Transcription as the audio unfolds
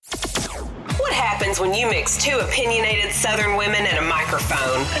happens when you mix two opinionated Southern women and a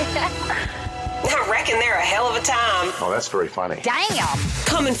microphone. I reckon they're a hell of a time. Oh, that's very funny. Damn.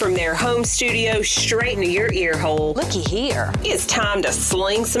 Coming from their home studio straight into your ear hole. Looky here. It's time to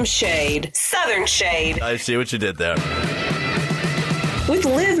sling some shade. Southern Shade. I see what you did there. With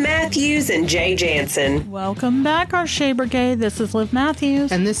Liv Matthews and Jay Jansen. Welcome back, our Shea Brigade. This is Liv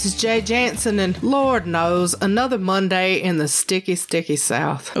Matthews. And this is Jay Jansen, and Lord knows, another Monday in the sticky, sticky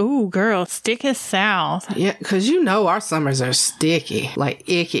South. Ooh, girl, sticky South. Yeah, because you know our summers are sticky, like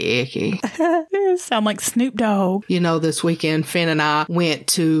icky. You sound like Snoop Dogg. You know, this weekend, Finn and I went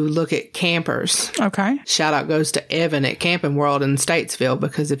to look at campers. Okay. Shout out goes to Evan at Camping World in Statesville,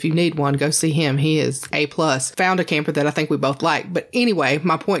 because if you need one, go see him. He is A+. Found a camper that I think we both like. But anyway,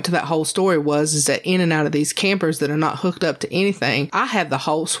 my point to that whole story is that in and out of these campers that are not hooked up to anything, I had the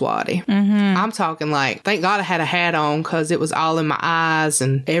whole swatty. Mm-hmm. I'm talking like, thank God I had a hat on because it was all in my eyes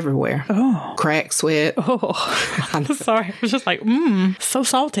and everywhere. Oh. Crack sweat. Oh. I'm sorry. I was just like, so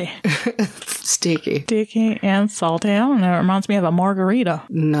salty. Sticky. Sticky and salty. I don't know. It reminds me of a margarita.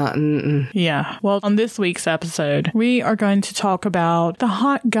 Nothing. Yeah. Well, on this week's episode, we are going to talk about the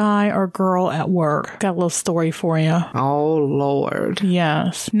hot guy or girl at work. Got a little story for you. Oh, Lord.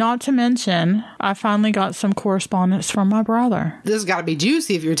 Yes. Not to mention, I finally got some correspondence from my brother. This has got to be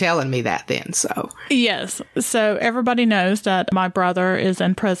juicy if you're telling me that then, so. Yes. So everybody knows that my brother is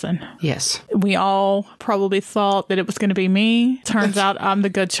in prison. Yes. We all probably thought that it was going to be me. Turns out I'm the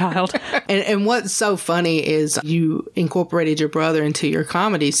good child. And what's so funny is you incorporated your brother into your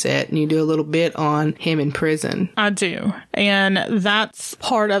comedy set and you do a little bit on him in prison. I do. And that's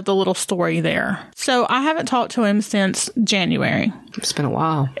part of the little story there. So I haven't talked to him since January. It's been a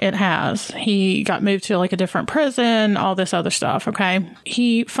while. It has. He got moved to like a different prison, all this other stuff, okay?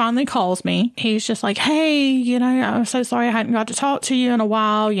 He finally calls me. He's just like, hey, I'm so sorry I hadn't got to talk to you in a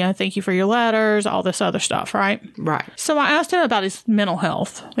while. Thank you for your letters, all this other stuff, right? Right. So I asked him about his mental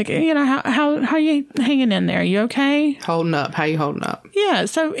health. Like, how you hanging in there? You okay? Holding up. How you holding up? Yeah.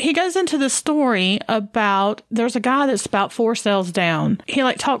 So he goes into the story about there's a guy that's about 4 cells down. He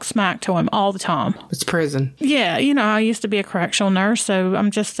talks smack to him all the time. It's prison. Yeah. I used to be a correctional nurse, so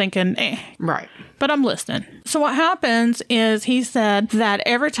I'm just thinking, Right. But I'm listening. So what happens is he said that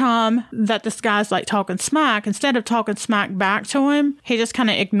every time that this guy's talking smack, instead of talking smack back to him, he just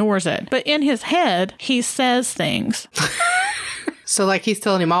kind of ignores it. But in his head, he says things. So he's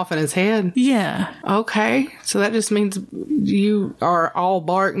telling him off in his head? Yeah. Okay. So that just means you are all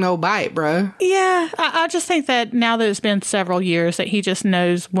bark, no bite, bro. Yeah. I just think that now that it's been several years that he just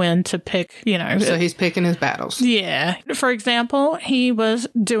knows when to pick, So he's picking his battles. Yeah. For example, he was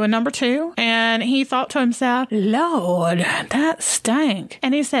doing number 2 and he thought to himself, Lord, that stank.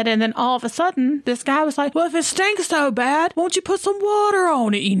 And he said, and then all of a sudden, this guy was like, well, if it stinks so bad, won't you put some water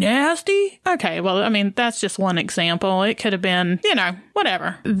on it, you nasty? Okay. Well, that's just one example. It could have been,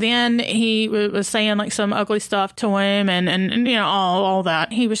 whatever. Then he was saying some ugly stuff to him and all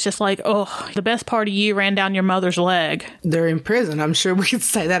that. He was just like, oh, the best part of you ran down your mother's leg. They're in prison. I'm sure we could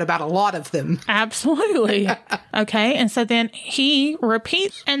say that about a lot of them. Absolutely. Okay. And so then he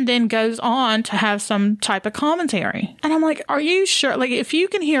repeats and then goes on to have some type of commentary. And I'm like, are you sure? If you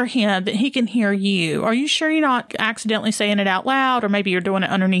can hear him, then he can hear you. Are you sure you're not accidentally saying it out loud? Or maybe you're doing it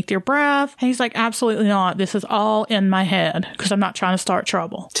underneath your breath? And he's like, absolutely not. This is all in my head because I'm not trying to start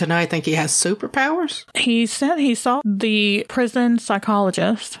trouble. So now I think he has superpowers? He said he saw the prison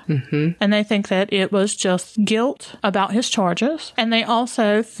psychologist and they think that it was just guilt about his charges. And they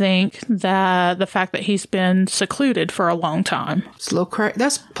also think that the fact that he's been secluded for a long time. It's a little crazy.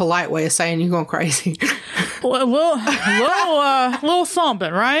 That's a polite way of saying you're going crazy. little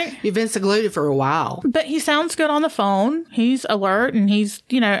something, right? You've been secluded for a while. But he sounds good on the phone. He's alert and he's,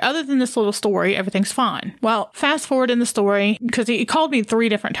 other than this little story, everything's fine. Well, fast forward in the story, because he called me 3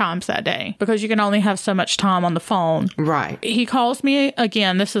 different times that day because you can only have so much time on the phone. Right. He calls me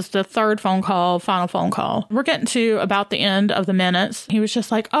again. This is the 3rd phone call, final phone call. We're getting to about the end of the minutes. He was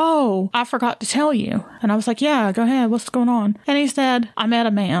just like, oh, I forgot to tell you. And I was like, yeah, go ahead. What's going on? And he said, I met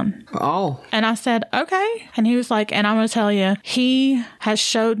a man. Oh. And I said, okay. And he was like, and I'm going to tell you, he has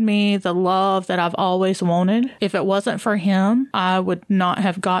showed me the love that I've always wanted. If it wasn't for him, I would not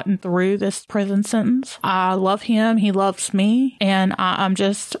have gotten through this prison sentence. I love him. He loves me. And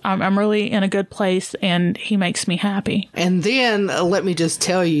I'm really in a good place and he makes me happy. And then let me just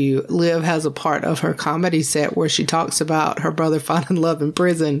tell you, Liv has a part of her comedy set where she talks about her brother finding love in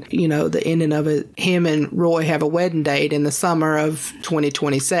prison. The ending of it, him and Roy have a wedding date in the summer of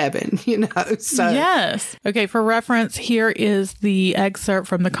 2027, so. Yes. Okay. For reference, here is the excerpt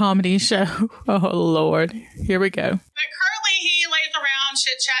from the comedy show. Oh, Lord. Here we go. But currently he lays around around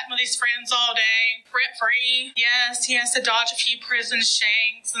chit-chatting with his friends all day, rent-free. Yes, he has to dodge a few prison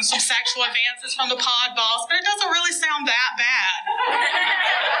shanks and some sexual advances from the pod boss, but it doesn't really sound that bad.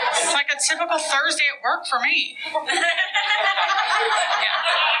 It's like a typical Thursday at work for me. Yeah.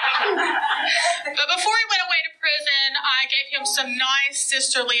 But before he went away to prison, I gave him some nice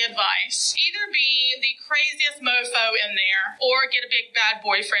sisterly advice. Either be the craziest mofo in there or get a big bad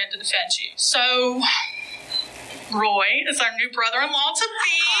boyfriend to defend you. So, Roy is our new brother-in-law to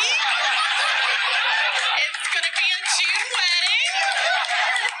be. It's going to be a June wedding.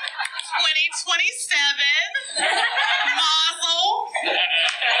 2027. Mazel.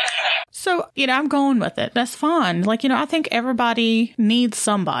 So, I'm going with it. That's fine. Like, I think everybody needs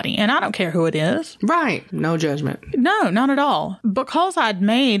somebody, and I don't care who it is. Right. No judgment. No, not at all. Because I'd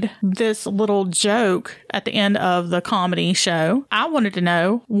made this little joke at the end of the comedy show, I wanted to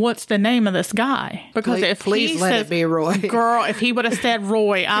know, what's the name of this guy? Because please let it be Roy. Girl, if he would have said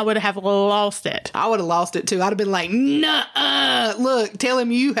Roy, I would have lost it. I would have lost it too. I'd have been like, nuh-uh. Look, tell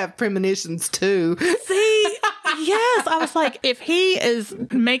him you have premonitions too. See? Yes. I was like, if he is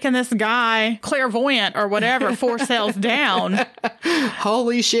making this guy clairvoyant or whatever 4 cells down.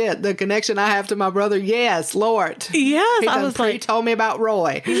 Holy shit. The connection I have to my brother. Yes, Lord. Yes. I was like, told me about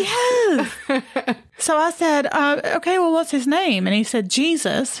Roy. Yes. So I said, okay, well, what's his name? And he said,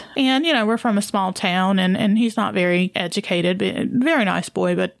 Jesus. And, we're from a small town and he's not very educated, but very nice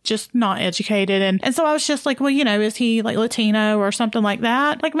boy, but just not educated. And so I was just like, well, is he like Latino or something like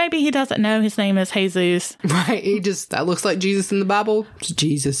that? Like maybe he doesn't know his name is Jesus. Right. That looks like Jesus in the Bible. It's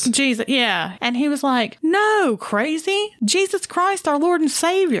Jesus. Jesus. Yeah. And he was like, no, crazy. Jesus Christ, our Lord and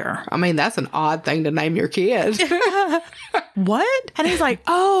Savior. I mean, that's an odd thing to name your kid. What? And he's like,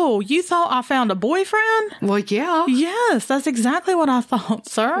 oh, you thought I found a boyfriend? Well, yeah. Yes, that's exactly what I thought,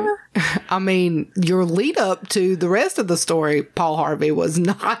 sir. I mean, your lead up to the rest of the story, Paul Harvey, was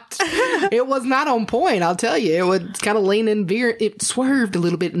not, it was not on point, I'll tell you. It was kind of it swerved a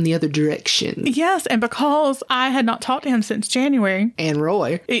little bit in the other direction. Yes, and because I had not talked to him since January. And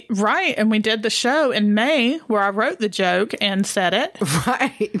Roy. Right, and we did the show in May where I wrote the joke and said it.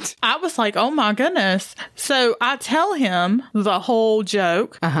 Right. I was like, oh my goodness. So I tell him the whole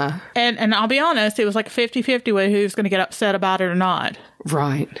joke. Uh-huh. And I'll be honest, it was like a 50-50 with who's going to get upset about it or not.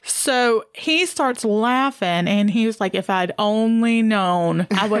 Right. So he starts laughing and he was like, if I'd only known,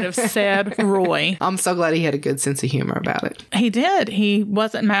 I would have said Roy. I'm so glad he had a good sense of humor about it. He did. He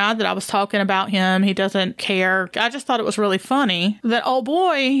wasn't mad that I was talking about him. He doesn't care. I just thought it was really funny that old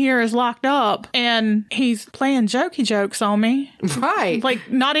boy here is locked up and he's playing jokey jokes on me. Right.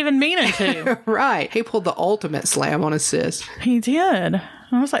 Like not even meaning to. Right. He pulled the ultimate slam on his sis. He did.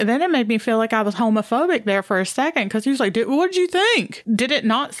 I was like, then it made me feel like I was homophobic there for a second because he was like, what did you think? Did it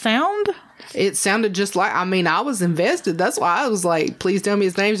not sound? It sounded just like, I was invested. That's why I was like, please tell me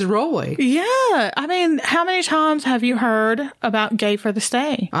his name's Roy. Yeah. I mean, how many times have you heard about Gay for the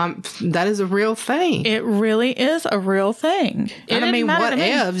Stay? That is a real thing. It really is a real thing. And I mean,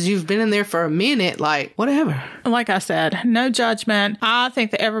 whatevs. You've been in there for a minute, like, whatever. Like I said, no judgment. I think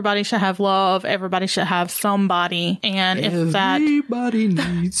that everybody should have love. Everybody should have somebody. And everybody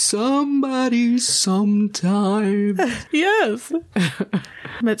needs somebody sometime. Yes.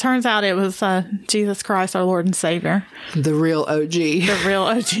 But it turns out it was Jesus Christ, our Lord and Savior. The real OG. The real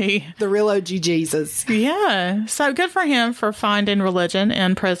OG. The real OG Jesus. Yeah. So good for him for finding religion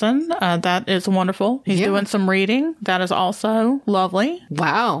in prison. That is wonderful. He's doing some reading. That is also lovely.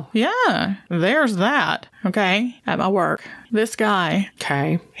 Wow. Yeah. There's that. Okay. At my work. This guy.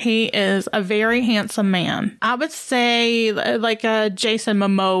 Okay. He is a very handsome man. I would say like a Jason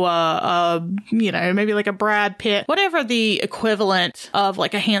Momoa, maybe like a Brad Pitt, whatever the equivalent of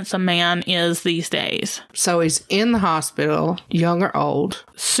like a handsome man is these days. So he's in the hospital, young or old?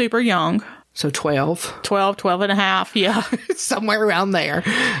 Super young. So 12 and a half. Yeah. Somewhere around there.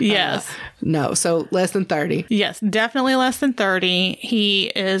 Yes. No. So less than 30. Yes. Definitely less than 30. He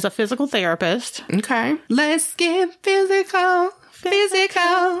is a physical therapist. Okay. Let's get physical.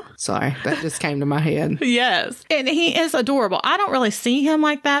 Sorry, that just came to my head. Yes. And he is adorable. I don't really see him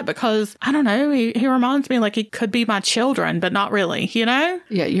like that because, I don't know, he reminds me like he could be my children, but not really, Yeah,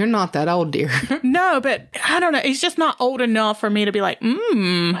 you're not that old, dear. No, but I don't know. He's just not old enough for me to be like,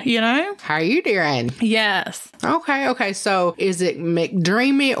 How are you doing? Yes. Okay. So is it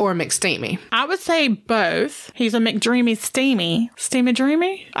McDreamy or McSteamy? I would say both. He's a McDreamy Steamy. Steamy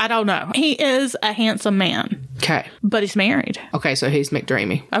Dreamy? I don't know. He is a handsome man. Okay. But he's married. Okay, so he's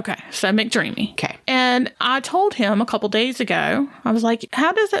McDreamy. Okay. Okay, so McDreamy. Okay. And I told him a couple days ago, I was like,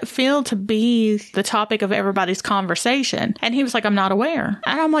 how does it feel to be the topic of everybody's conversation? And he was like, I'm not aware.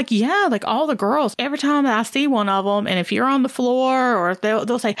 And I'm like, yeah, like all the girls, every time I see one of them, and if you're on the floor or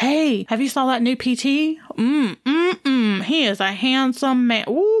they'll say, hey, have you saw that new PT? He is a handsome man.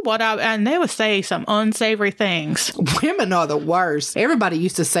 Ooh, and they would say some unsavory things. Women are the worst. Everybody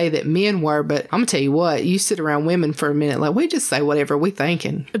used to say that men were, but I'm gonna tell you what, you sit around women for a minute, like we just say whatever we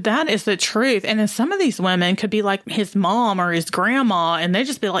thinking. That is the truth. And then some of these women could be like his mom or his grandma, and they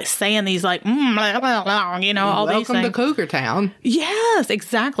just be like saying these like, blah, blah, blah, you know, all these things. Welcome to Cougar Town. Yes,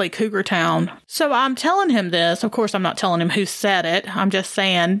 exactly. Cougar Town. So I'm telling him this. Of course, I'm not telling him who said it. I'm just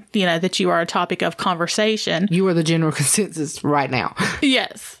saying, you know, that you are a topic of conversation. You are the general consensus right now.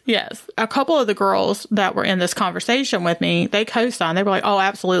 Yes. A couple of the girls that were in this conversation with me, they co-signed. They were like, oh,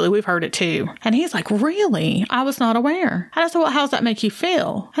 absolutely. We've heard it too. And he's like, really? I was not aware. And I said, well, how's that make you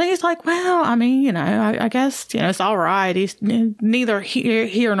feel? And he's like, well, I mean, you know, I guess, you know, it's all right. He's neither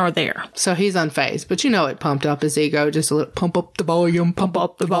here nor there. So he's unfazed, but you know, it pumped up his ego just a little. Pump up the volume.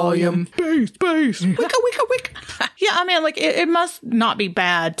 Bass. Wicka. Yeah, I mean, like, it must not be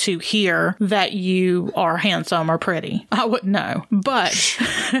bad to hear that you are handsome or pretty. I wouldn't know. But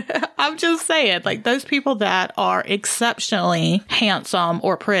I'm just saying, like, those people that are exceptionally handsome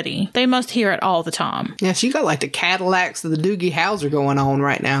or pretty, they must hear it all the time. Yeah, she got like the Cadillacs of the Doogie Howser going on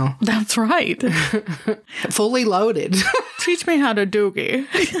right now. That's right. Fully loaded. Teach me how to doogie.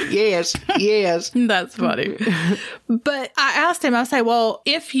 Yes. That's funny. But I asked him, I say, well,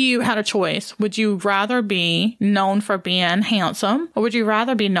 if you had a choice, would you rather be known for being handsome or would you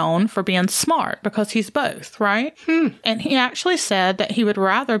rather be known for being smart? Because he's both, right? And he actually said that he would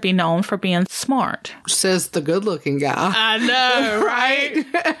rather be known for being smart. Says the good-looking guy. I know,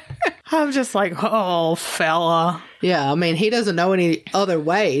 right? I'm just like, oh, fella. Yeah, I mean, he doesn't know any other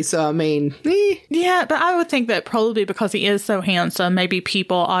way, so I mean, Yeah, but I would think that probably because he is so handsome, maybe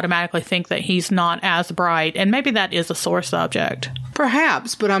people automatically think that he's not as bright, and maybe that is a sore subject.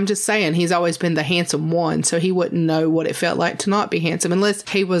 Perhaps, but I'm just saying he's always been the handsome one, so he wouldn't know what it felt like to not be handsome unless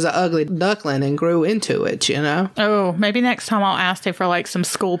he was an ugly duckling and grew into it, you know? Oh, maybe next time I'll ask him for like some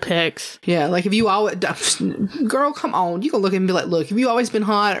school pics. Yeah, like if you always, girl, come on, you can look at him and be like, look, have you always been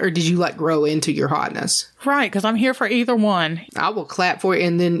hot or did you like grow into your hotness? Right, because I'm here for either one. I will clap for it,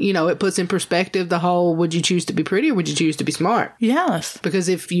 and then, you know, it puts in perspective the whole, would you choose to be pretty or would you choose to be smart? Yes. Because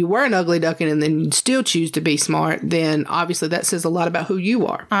if you were an ugly duckling and then you still choose to be smart, then obviously that says a lot about who you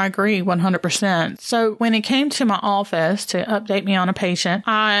are. I agree 100%. So when he came to my office to update me on a patient,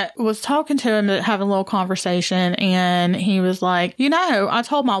 I was talking to him, having a little conversation, and he was like, you know, I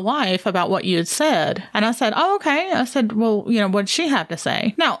told my wife about what you had said. And I said, oh, okay. I said, well, you know, what did she have to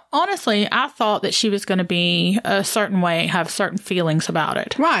say? Now, honestly, I thought that she was going to be a certain way, have certain feelings about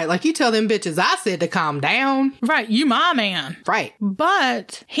it. Right. Like you tell them bitches, I said to calm down. Right. You my man. Right.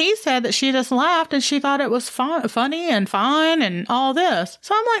 But he said that she just laughed and she thought it was funny and fine and all this.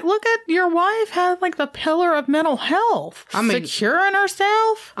 So I'm like, look at your wife had like the pillar of mental health. I mean, secure in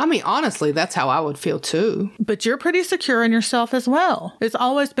herself. I mean, honestly, that's how I would feel too. But you're pretty secure in yourself as well. It's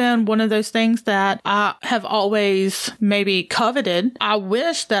always been one of those things that I have always maybe coveted. I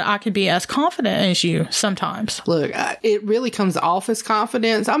wish that I could be as confident as you sometimes. Look, it really comes off as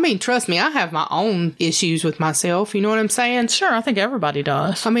confidence. I mean, trust me, I have my own issues with myself. You know what I'm saying? Sure, I think everybody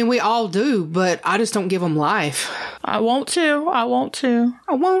does. I mean, we all do, but I just don't give them life. I want to.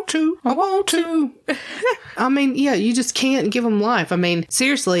 I mean, yeah, you just can't give them life. I mean,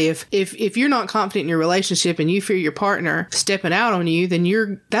 seriously, if you're not confident in your relationship and you fear your partner stepping out on you,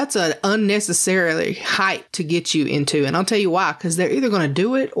 then that's an unnecessarily hype to get you into. And I'll tell you why, because they're either going to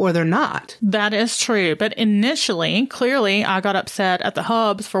do it or they're not. That is true. But initially, clearly, I got upset at the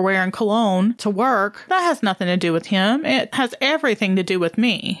hubs for wearing cologne to work. That has nothing to do with him. It has everything to do with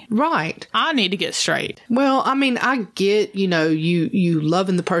me. Right. I need to get straight. Well, I mean, I get, you know, you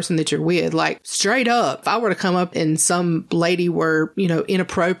loving the person that you're with. Like, straight up, if I were to come up and some lady were, you know,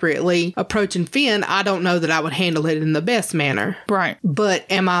 inappropriately approaching Finn, I don't know that I would handle it in the best manner. Right. But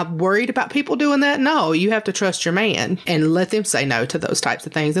am I worried about people doing that? No, you have to trust your man and let them say no to those types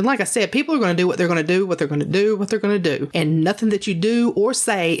of things. And like I said, people are going to do what they're going to do, what they're going to do. And nothing that you do or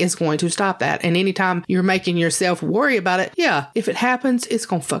say is going to stop that. And anytime you're making yourself worry about it, yeah, if it happens, it's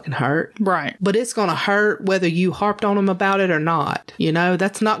going to fucking hurt. Right. But it's going to hurt whether you harped on them about it or not. You know,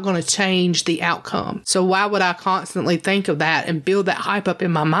 that's not going to change the outcome. So why would I constantly think of that and build that hype up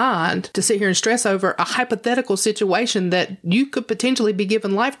in my mind to sit here and stress over a hypothetical situation that you could potentially be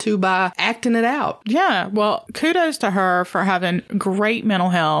giving life to by acting it out? Yeah. Well, kudos to her for having great mental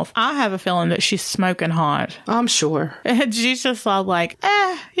health. I have a feeling that she's smoking smoking hot. I'm sure. And she's just all like,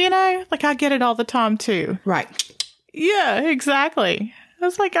 like I get it all the time too. Right. Yeah, exactly. I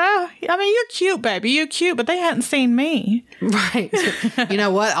was like, you're cute, baby. You're cute, but they hadn't seen me. Right. You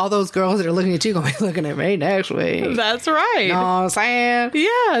know what? All those girls that are looking at you going to be looking at me next week. That's right. Know what I'm saying?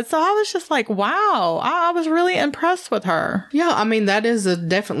 Yeah. So I was just like, wow. I was really impressed with her. Yeah. I mean, that is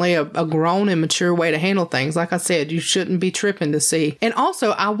definitely a grown and mature way to handle things. Like I said, you shouldn't be tripping to see. And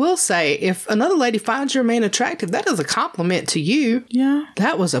also, I will say, if another lady finds your man attractive, that is a compliment to you. Yeah.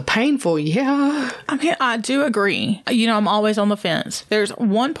 That was a painful, yeah. I mean, I do agree. I'm always on the fence. There's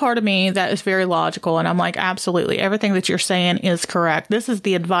one part of me that is very logical, and I'm like, absolutely, everything that you're saying is correct. This is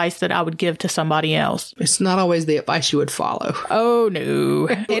the advice that I would give to somebody else. It's not always the advice you would follow. Oh, no.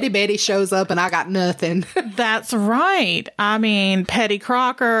 Eddie Betty shows up and I got nothing. That's right. I mean, Petty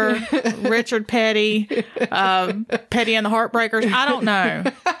Crocker, Richard Petty, Petty and the Heartbreakers. I don't know.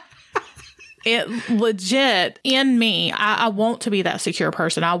 It legit, in me, I want to be that secure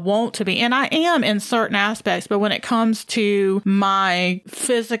person. I want to be, and I am in certain aspects, but when it comes to my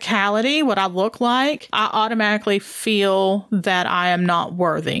physicality, what I look like, I automatically feel that I am not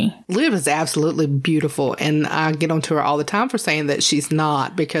worthy. Liv is absolutely beautiful, and I get onto her all the time for saying that she's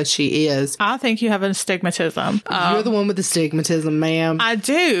not, because she is. I think you have a stigmatism. You're the one with the stigmatism, ma'am. I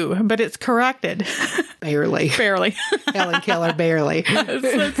do, but it's corrected. Barely. Helen Keller, barely.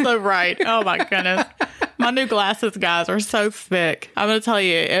 That's so right. Oh my goodness. My new glasses, guys, are so thick. I'm going to tell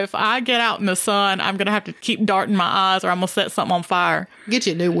you, if I get out in the sun, I'm going to have to keep darting my eyes or I'm going to set something on fire. Get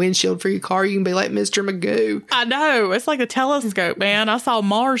you a new windshield for your car. You can be like Mr. Magoo. I know. It's like a telescope, man. I saw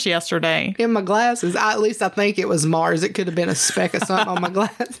Mars yesterday. In my glasses. At least I think it was Mars. It could have been a speck of something on my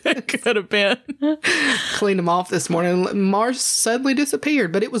glasses. It could have been. Cleaned them off this morning. Mars suddenly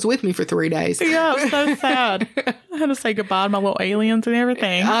disappeared, but it was with me for 3 days. Yeah, it was so sad. I had to say goodbye to my little aliens and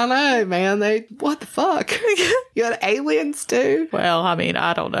everything. I know, man. What the fuck? You had aliens too? Well, I mean,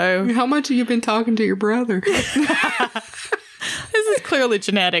 I don't know. How much have you been talking to your brother? This is clearly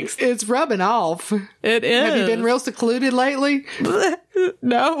genetics. It's rubbing off. It is. Have you been real secluded lately?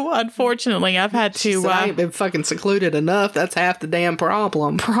 No, unfortunately, I've had to. I ain't been fucking secluded enough. That's half the damn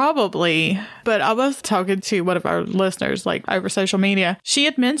problem. Probably. But I was talking to one of our listeners, like over social media. She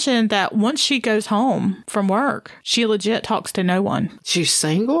had mentioned that once she goes home from work, she legit talks to no one. She's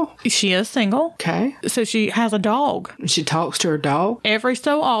single? She is single. Okay. So she has a dog. She talks to her dog? Every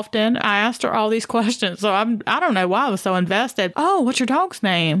so often, I asked her all these questions. So I don't know why I was so invested. Oh, what's your dog's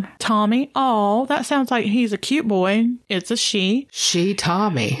name? Tommy. Oh, that sounds like he's a cute boy. It's a she. She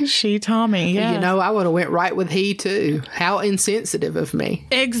Tommy. She Tommy, yeah. You know, I would have went right with he too. How insensitive of me.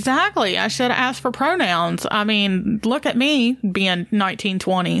 Exactly. I should have asked for pronouns. I mean, look at me being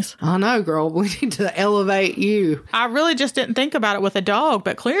 1920s. I know, girl. We need to elevate you. I really just didn't think about it with a dog,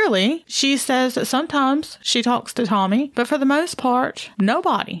 but clearly she says that sometimes she talks to Tommy, but for the most part,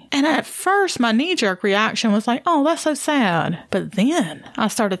 nobody. And at first, my knee-jerk reaction was like, oh, that's so sad. But then I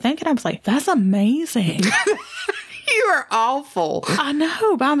started thinking, I was like, that's amazing. You are awful. I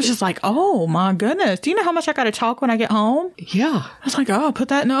know, but I was just like, oh my goodness. Do you know how much I got to talk when I get home? Yeah. I was like, oh, put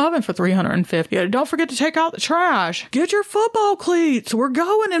that in the oven for $350. Don't forget to take out the trash. Get your football cleats. We're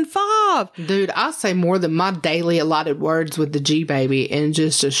going in 5. Dude, I say more than my daily allotted words with the G-Baby in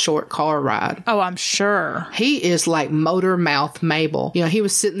just a short car ride. Oh, I'm sure. He is like motor mouth Mabel. You know, he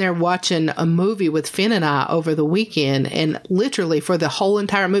was sitting there watching a movie with Finn and I over the weekend, and literally for the whole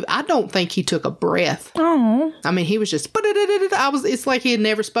entire movie, I don't think he took a breath. Oh. I mean, he was just, it's like he had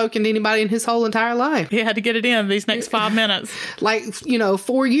never spoken to anybody in his whole entire life. He had to get it in these next 5 minutes. Like,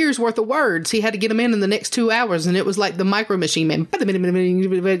 4 years worth of words. He had to get them in the next 2 hours, and it was like the Micro Machine Man. What? They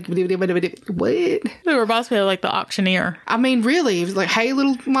were about to be like the auctioneer. I mean, really, he was like, hey,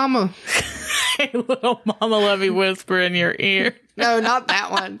 little mama. Hey, little mama, let me whisper in your ear. No, not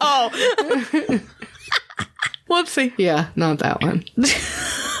that one. Oh. Whoopsie. Yeah, not that one.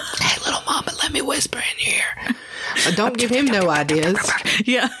 Hey, little mama, let me whisper in your ear. Don't give him no ideas.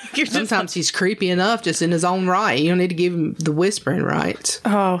 Yeah. Sometimes he's creepy enough just in his own right. You don't need to give him the whispering rights.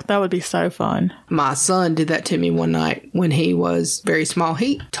 Oh, that would be so fun. My son did that to me one night when he was very small.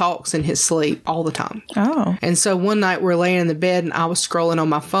 He talks in his sleep all the time. Oh. And so one night we're laying in the bed and I was scrolling on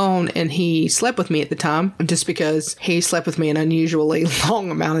my phone and he slept with me at the time just because he slept with me an unusually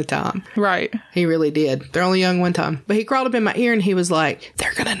long amount of time. Right. He really did. They're only young one time. But he crawled up in my ear and he was like,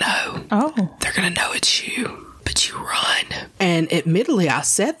 they're going to know. Oh. They're going to know it's you. But you run. And admittedly, I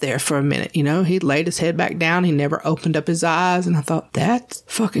sat there for a minute. He laid his head back down. He never opened up his eyes. And I thought, that's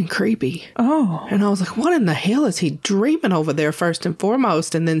fucking creepy. Oh. And I was like, what in the hell is he dreaming over there, first and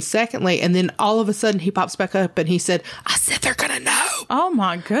foremost? And then secondly, and then all of a sudden he pops back up and he said, I said they're going to know. Oh,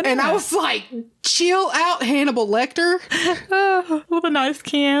 my goodness. And I was like, chill out, Hannibal Lecter. With a nice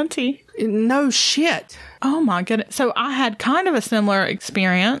Chianti. No shit. Oh my goodness. So I had kind of a similar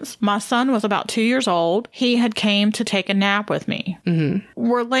experience. My son was about 2 years old. He had came to take a nap with me. Mm-hmm.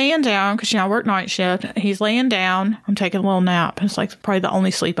 We're laying down because, I work night shift. He's laying down. I'm taking a little nap. It's like probably the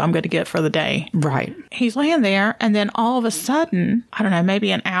only sleep I'm going to get for the day. Right. He's laying there. And then all of a sudden, I don't know,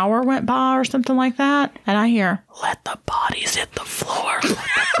 maybe an hour went by or something like that. And I hear, let the bodies hit the floor.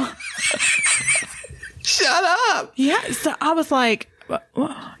 Shut up. Yeah. So I was like,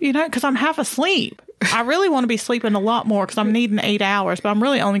 because I'm half asleep. I really want to be sleeping a lot more because I'm needing 8 hours, but I'm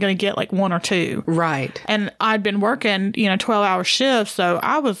really only going to get like 1 or 2. Right. And I'd been working, 12-hour shifts, so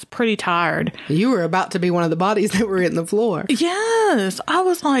I was pretty tired. You were about to be one of the bodies that were hitting the floor. Yes. I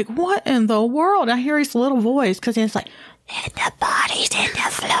was like, what in the world? I hear his little voice because he's like, let the bodies hit the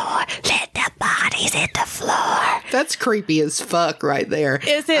floor. Let the bodies hit the floor. That's creepy as fuck right there.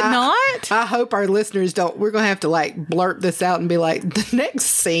 Is it not? I hope our listeners don't. We're going to have to blurt this out and be like, the next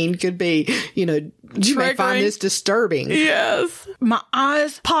scene could be, you may find this disturbing. Yes. My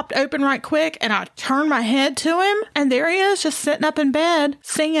eyes popped open right quick and I turned my head to him and there he is just sitting up in bed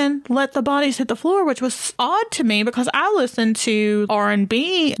singing Let the Bodies Hit the Floor, which was odd to me because I listened to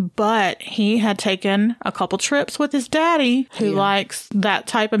R&B, but he had taken a couple trips with his daddy who likes that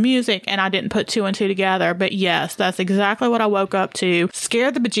type of music and I didn't put 2 and 2 together. But yes, that's exactly what I woke up to.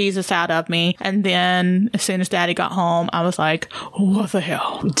 Scared the bejesus out of me. And then as soon as daddy got home, I was like, what the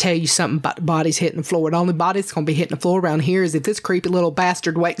hell? I'll tell you something about the bodies hitting the floor. The only body that's going to be hitting the floor around here is if this creepy little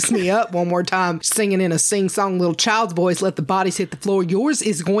bastard wakes me up one more time singing in a sing-song little child's voice, let the bodies hit the floor. Yours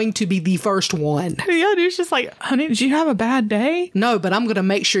is going to be the first one. Yeah, dude's just like, honey, did you have a bad day? No, but I'm going to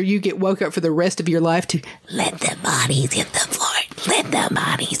make sure you get woke up for the rest of your life to let the bodies hit the floor. Let the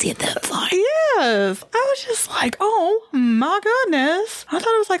bodies hit the floor. Yes. I was just like, oh my goodness. I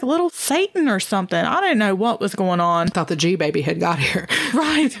thought it was like a little Satan or something. I didn't know what was going on. I thought the G-Baby had got here.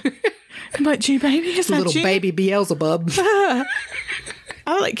 Right. But G-Baby, is that little baby Beelzebub.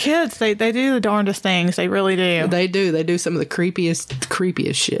 I like kids. They do the darndest things. They really do. They do. They do some of the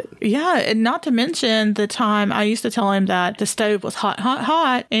creepiest shit. Yeah, and not to mention the time I used to tell him that the stove was hot, hot,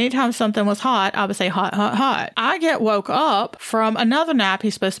 hot. Anytime something was hot, I would say hot, hot, hot. I get woke up from another nap.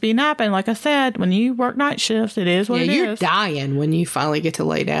 He's supposed to be napping. Like I said, when you work night shifts, it is what it is. Yeah, you're dying when you finally get to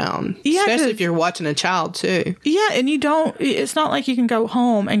lay down. Yeah, especially if you're watching a child too. Yeah, and it's not like you can go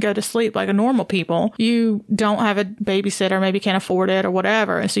home and go to sleep like a normal people. You don't have a babysitter, maybe can't afford it or whatever.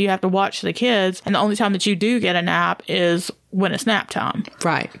 And so you have to watch the kids. And the only time that you do get a nap is when it's nap time.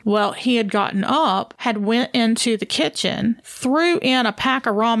 Right. Well, he had gotten up, had went into the kitchen, threw in a pack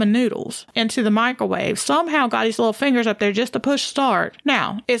of ramen noodles into the microwave, somehow got his little fingers up there just to push start.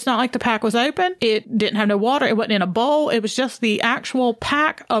 Now, it's not like the pack was open. It didn't have no water. It wasn't in a bowl. It was just the actual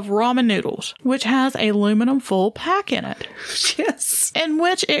pack of ramen noodles, which has a aluminum foil pack in it. Yes. In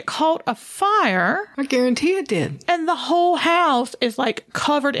which it caught a fire. I guarantee it did. And the whole house is like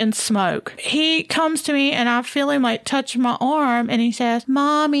covered in smoke. He comes to me and I feel him like touch my arm and he says,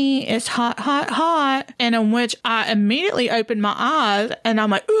 Mommy, it's hot, hot, hot. And in which I immediately opened my eyes and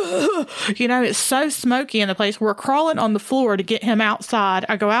I'm like, ugh. It's so smoky in the place. We're crawling on the floor to get him outside.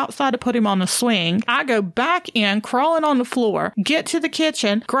 I go outside to put him on the swing. I go back in, crawling on the floor, get to the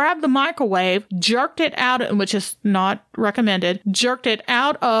kitchen, grab the microwave, jerked it out, which is not recommended, jerked it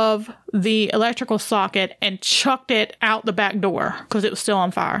out of the electrical socket and chucked it out the back door because it was still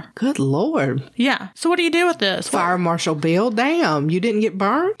on fire. Good Lord. Yeah. So what do you do with this? Fire Marshal Bill, damn, you didn't get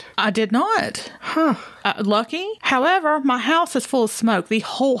burned? I did not. Huh. Lucky. However, my house is full of smoke, the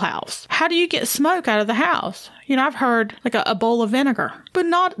whole house. How do you get smoke out of the house? I've heard like a bowl of vinegar, but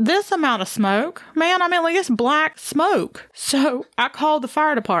not this amount of smoke. Man, I mean, like it's black smoke. So I called the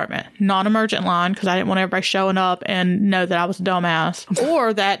fire department, non-emergent line, because I didn't want everybody showing up and know that I was a dumbass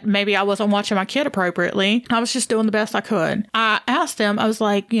or that maybe I wasn't watching my kid appropriately. I was just doing the best I could. I asked them, I was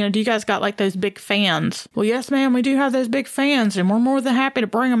like, do you guys got like those big fans? Well, yes, ma'am, we do have those big fans and we're more than happy to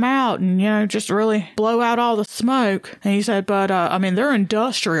bring them out and, just really blow out all the smoke. And he said, but, they're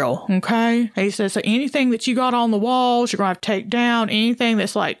industrial. Okay. And he said, so anything that you got on the walls, you're going to have to take down. Anything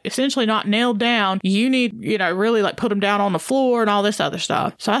that's like essentially not nailed down, you need, really like put them down on the floor and all this other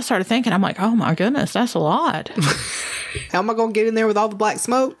stuff. So I started thinking, I'm like, oh my goodness, that's a lot. How am I going to get in there with all the black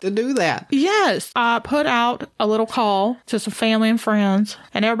smoke to do that? Yes. I put out a little call to some family family and friends,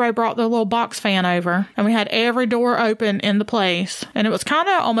 and everybody brought their little box fan over, and we had every door open in the place, and it was kind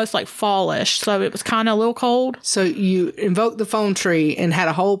of almost like fallish, so it was kind of a little cold. So you invoked the phone tree and had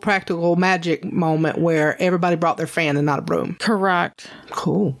a whole practical magic moment where everybody brought their fan and not a broom. Correct.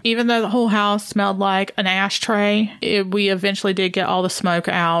 Cool. Even though the whole house smelled like an ashtray, we eventually did get all the smoke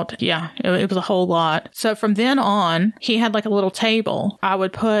out. Yeah, it was a whole lot. So from then on, he had like a little table. I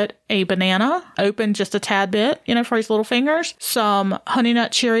would put a banana, open just a tad bit, for his little fingers, some Honey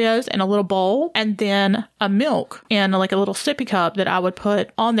Nut Cheerios in a little bowl, and then a milk in like a little sippy cup that I would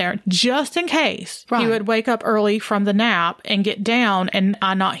put on there just in case he would wake up early from the nap and get down and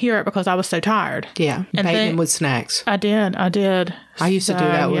I not hear it because I was so tired. Yeah, and bait him with snacks. I did. I used to do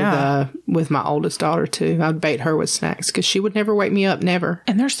that with my oldest daughter too. I'd bait her with snacks because she would never wake me up, never.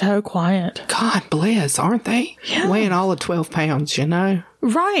 And they're so quiet. God bless, aren't they? Yeah. Weighing all of 12 pounds,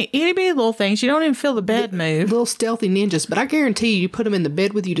 Right. Itty bitty little things. You don't even feel the bed move. Little stealthy ninjas. But I guarantee you put them in the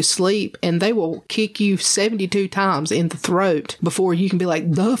bed with you to sleep and they will kick you 72 times in the throat before you can be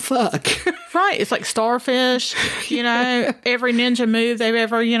like, the fuck? Right. It's like starfish, every ninja move they've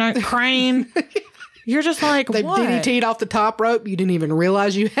ever, crane. You're just like, they what? DDT'd off the top rope. You didn't even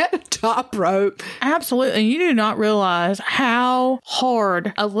realize you had a top rope. Absolutely. You do not realize how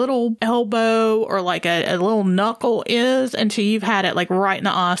hard a little elbow or like a little knuckle is until you've had it like right in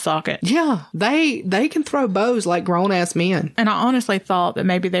the eye socket. Yeah. They can throw bows like grown-ass men. And I honestly thought that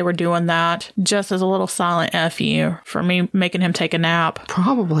maybe they were doing that just as a little silent F you for me making him take a nap.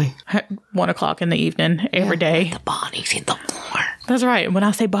 Probably. At 1 o'clock in the evening every day. The bodies in the floor. That's right. When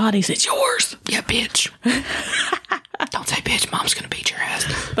I say bodies, it's yours. Yeah, bitch. Don't say bitch. Mom's going to beat your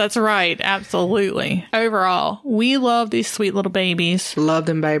ass. That's right. Absolutely. Overall, we love these sweet little babies. Love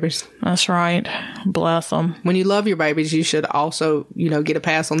them babies. That's right. Bless them. When you love your babies, you should also, get a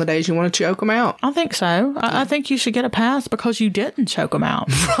pass on the days you want to choke them out. I think so. I think you should get a pass because you didn't choke them out.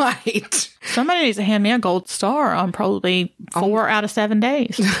 Right. Somebody needs to hand me a gold star on probably 4 out of 7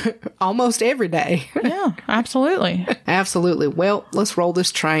 days. Almost every day. Yeah, absolutely. Absolutely. Well, let's roll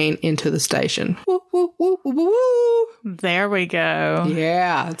this train into the station. Woo, woo, woo, woo, woo. There we go.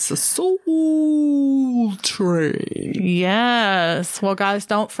 Yeah, it's a soul train. Yes. Well, guys,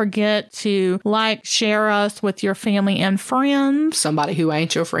 don't forget to share us with your family and friends. Somebody who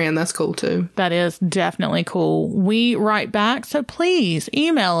ain't your friend, that's cool too. That is definitely cool. We write back, so please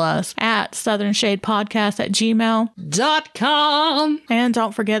email us at southernshadepodcast@gmail.com. And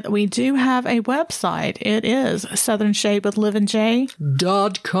don't forget that we do have a website. It is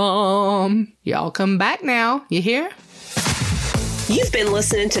southernshadewithlivandj.com. Y'all come back now. You hear? You've been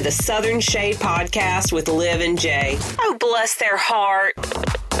listening to the Southern Shade Podcast with Liv and Jay. Oh, bless their heart.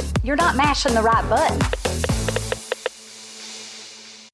 You're not mashing the right button.